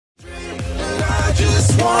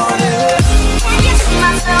just want it. Can you see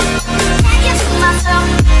myself? Can you see myself?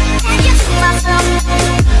 Can you see myself?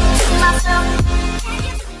 See myself? Can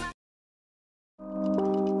you see myself?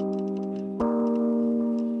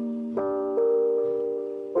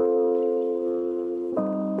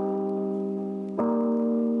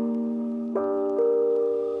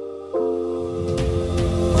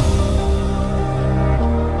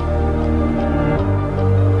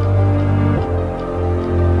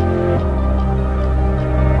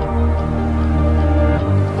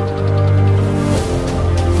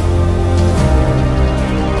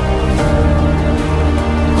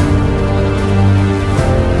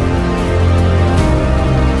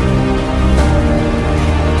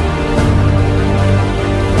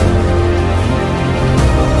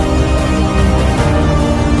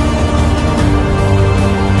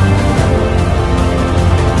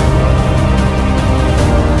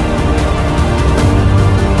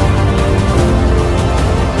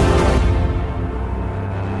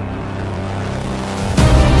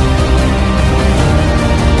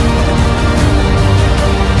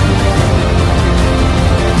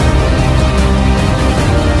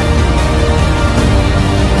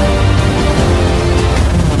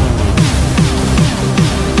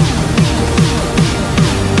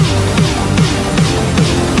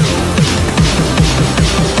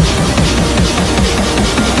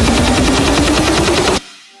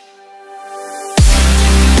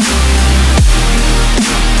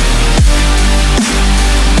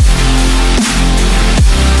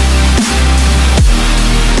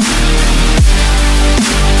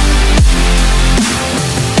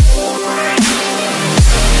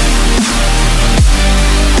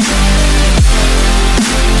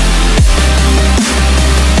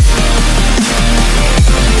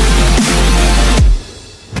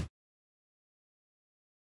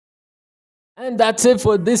 And that's it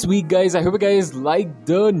for this week, guys. I hope you guys like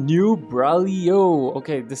the new Baleno.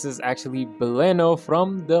 Okay, this is actually Baleno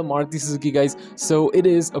from the Maruti Suzuki, guys. So it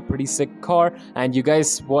is a pretty sick car, and you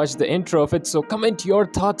guys watched the intro of it. So comment your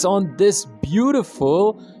thoughts on this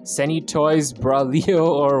beautiful CENTY Toys Baleno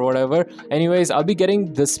or whatever. Anyways, I'll be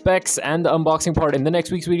getting the specs and the unboxing part in the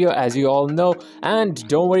next week's video, as you all know. And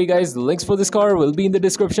don't worry, guys, the links for this car will be in the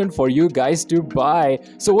description for you guys to buy.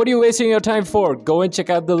 So what are you wasting your time for? Go and check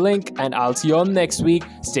out the link, and I'll see you all next week.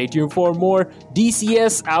 Stay tuned for more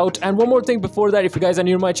DCS out. And one more thing before that, if you guys are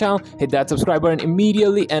new to my channel, hit that subscribe button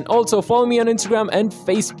immediately, and also follow me on Instagram and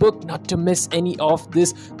Facebook not to miss any of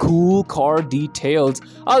this cool car details.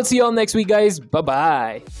 I'll see you all next week, guys. Bye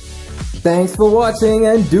bye. Thanks for watching,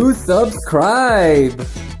 and do subscribe.